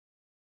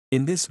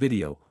In this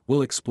video,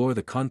 we'll explore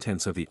the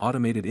contents of the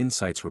Automated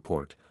Insights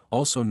Report,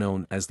 also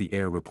known as the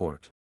AIR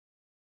Report.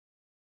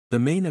 The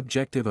main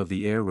objective of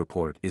the AIR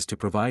Report is to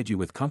provide you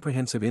with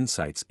comprehensive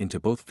insights into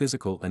both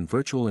physical and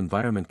virtual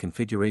environment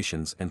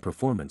configurations and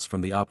performance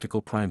from the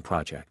Optical Prime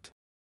project.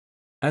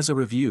 As a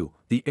review,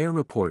 the AIR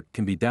Report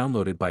can be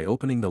downloaded by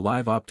opening the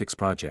Live Optics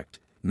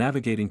project,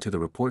 navigating to the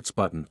Reports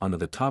button on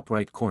the top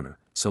right corner,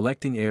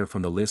 selecting AIR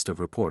from the list of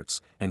reports,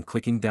 and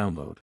clicking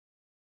Download.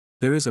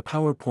 There is a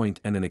PowerPoint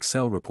and an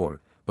Excel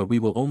report, but we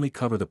will only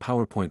cover the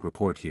PowerPoint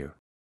report here.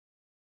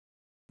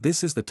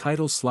 This is the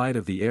title slide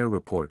of the AIR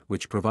report,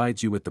 which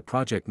provides you with the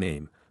project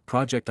name,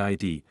 project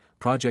ID,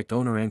 project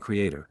owner and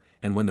creator,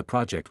 and when the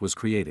project was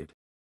created.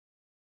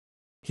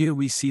 Here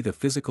we see the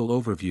physical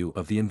overview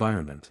of the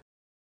environment.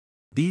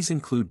 These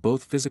include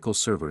both physical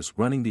servers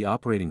running the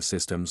operating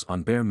systems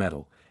on bare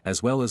metal,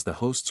 as well as the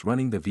hosts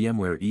running the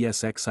VMware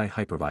ESXi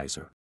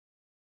hypervisor.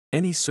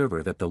 Any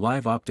server that the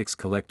Live Optics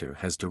collector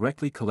has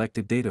directly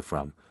collected data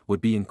from would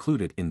be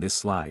included in this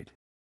slide.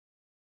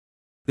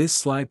 This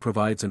slide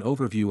provides an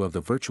overview of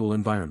the virtual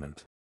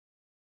environment.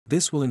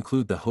 This will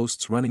include the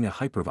hosts running a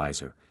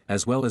hypervisor,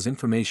 as well as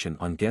information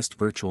on guest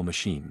virtual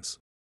machines.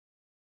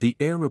 The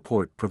AIR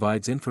report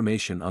provides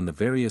information on the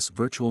various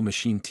virtual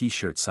machine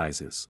t-shirt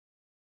sizes.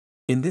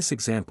 In this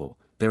example,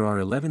 there are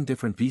 11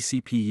 different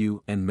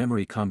vCPU and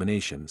memory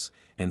combinations,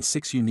 and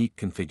 6 unique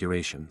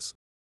configurations.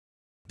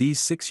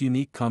 These 6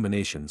 unique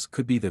combinations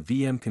could be the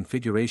VM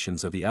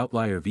configurations of the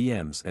outlier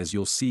VMs, as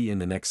you'll see in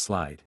the next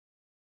slide.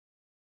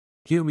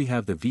 Here we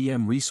have the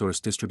VM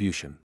resource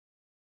distribution.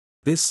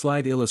 This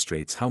slide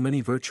illustrates how many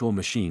virtual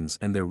machines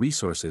and their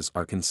resources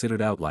are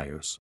considered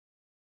outliers.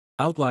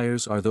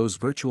 Outliers are those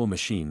virtual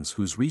machines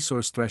whose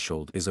resource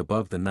threshold is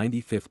above the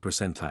 95th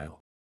percentile.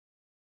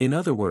 In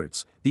other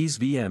words, these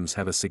VMs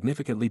have a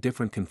significantly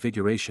different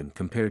configuration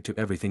compared to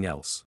everything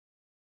else.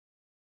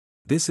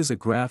 This is a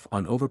graph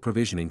on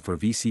over-provisioning for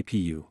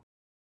vCPU.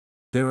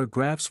 There are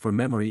graphs for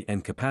memory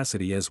and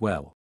capacity as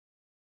well.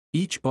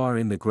 Each bar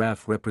in the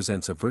graph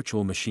represents a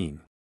virtual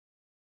machine.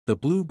 The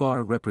blue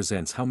bar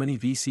represents how many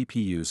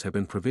vCPUs have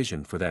been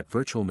provisioned for that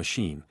virtual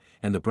machine,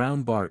 and the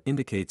brown bar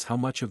indicates how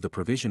much of the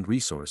provisioned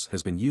resource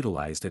has been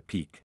utilized at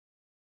peak.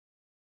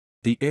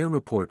 The AIR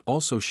report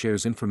also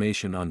shares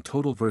information on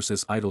total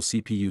versus idle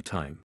CPU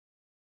time.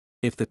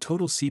 If the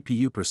total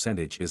CPU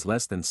percentage is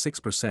less than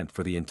 6%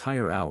 for the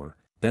entire hour,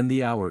 then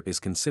the hour is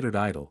considered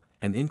idle,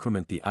 and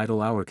increment the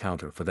idle hour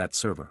counter for that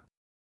server.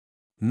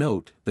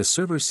 Note, the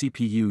server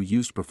CPU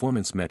used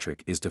performance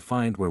metric is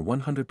defined where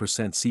 100%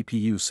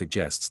 CPU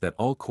suggests that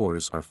all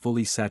cores are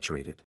fully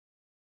saturated.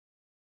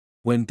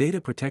 When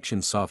data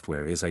protection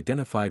software is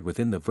identified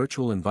within the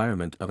virtual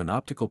environment of an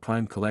Optical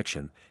Prime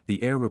collection,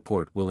 the AIR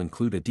report will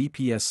include a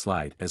DPS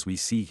slide as we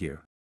see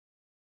here.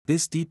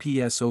 This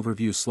DPS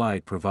overview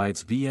slide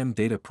provides VM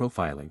data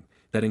profiling,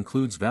 that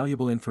includes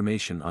valuable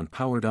information on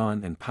powered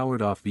on and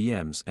powered off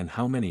VMs and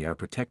how many are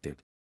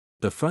protected,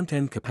 the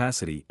front-end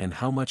capacity and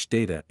how much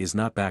data is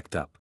not backed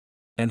up,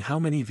 and how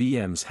many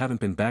VMs haven't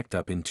been backed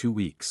up in 2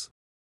 weeks.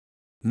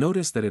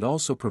 Notice that it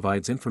also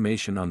provides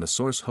information on the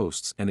source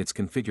hosts and its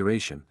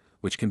configuration,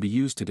 which can be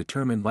used to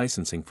determine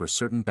licensing for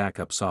certain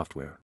backup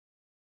software.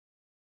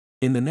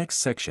 In the next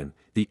section,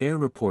 the AIR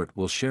report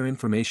will share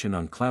information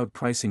on cloud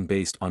pricing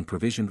based on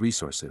provisioned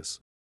resources.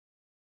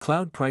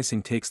 Cloud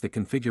pricing takes the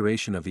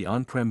configuration of the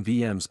on-prem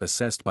VMs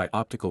assessed by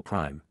Optical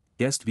Prime,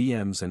 guest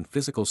VMs and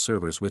physical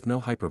servers with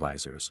no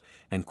hypervisors,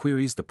 and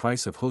queries the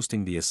price of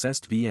hosting the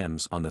assessed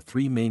VMs on the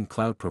 3 main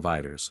cloud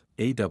providers,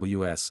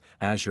 AWS,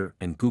 Azure,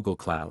 and Google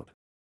Cloud.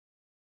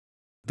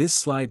 This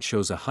slide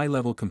shows a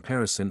high-level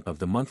comparison of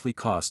the monthly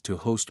cost to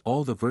host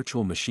all the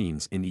virtual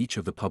machines in each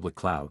of the public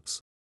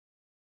clouds.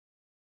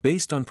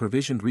 Based on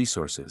provisioned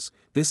resources,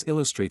 this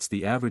illustrates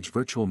the average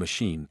virtual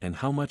machine and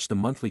how much the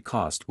monthly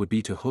cost would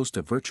be to host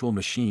a virtual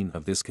machine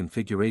of this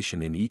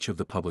configuration in each of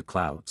the public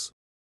clouds.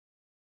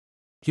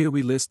 Here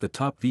we list the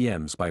top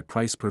VMs by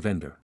price per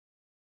vendor.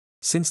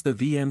 Since the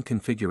VM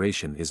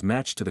configuration is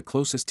matched to the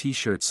closest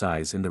t-shirt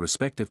size in the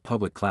respective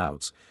public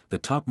clouds, the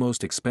top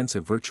most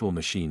expensive virtual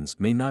machines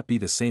may not be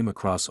the same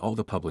across all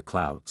the public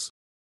clouds.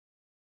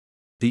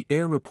 The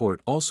AIR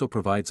report also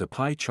provides a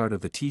pie chart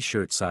of the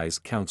t-shirt size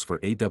counts for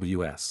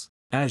AWS,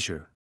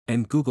 Azure,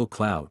 and Google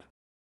Cloud.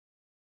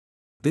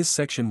 This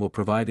section will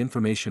provide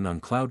information on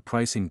cloud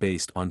pricing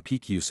based on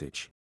peak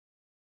usage.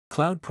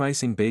 Cloud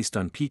pricing based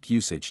on peak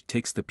usage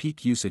takes the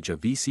peak usage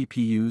of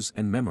vCPUs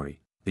and memory,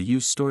 the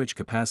used storage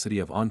capacity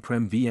of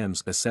on-prem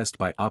VMs assessed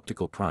by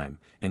Optical Prime,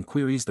 and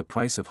queries the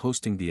price of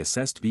hosting the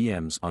assessed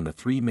VMs on the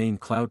 3 main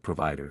cloud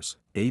providers,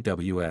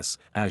 AWS,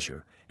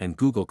 Azure, and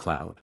Google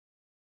Cloud.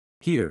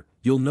 Here,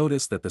 you'll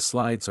notice that the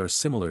slides are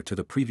similar to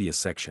the previous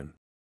section.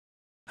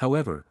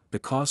 However, the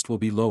cost will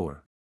be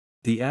lower.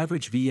 The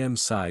average VM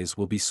size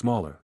will be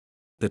smaller.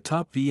 The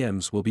top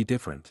VMs will be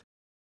different.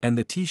 And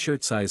the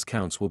t-shirt size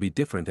counts will be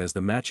different as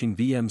the matching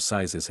VM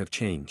sizes have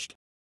changed.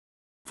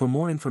 For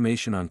more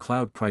information on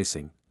cloud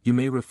pricing, you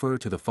may refer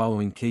to the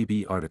following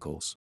KB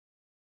articles.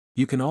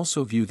 You can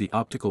also view the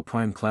Optical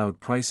Prime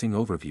Cloud pricing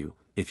overview,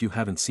 if you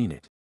haven't seen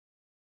it.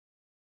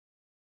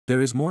 There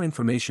is more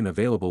information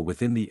available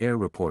within the AIR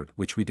report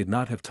which we did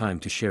not have time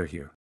to share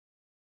here.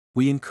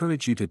 We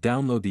encourage you to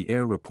download the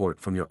AIR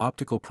report from your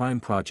Optical Prime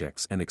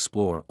projects and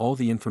explore all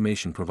the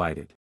information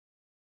provided.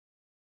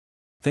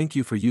 Thank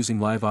you for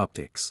using Live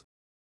Optics.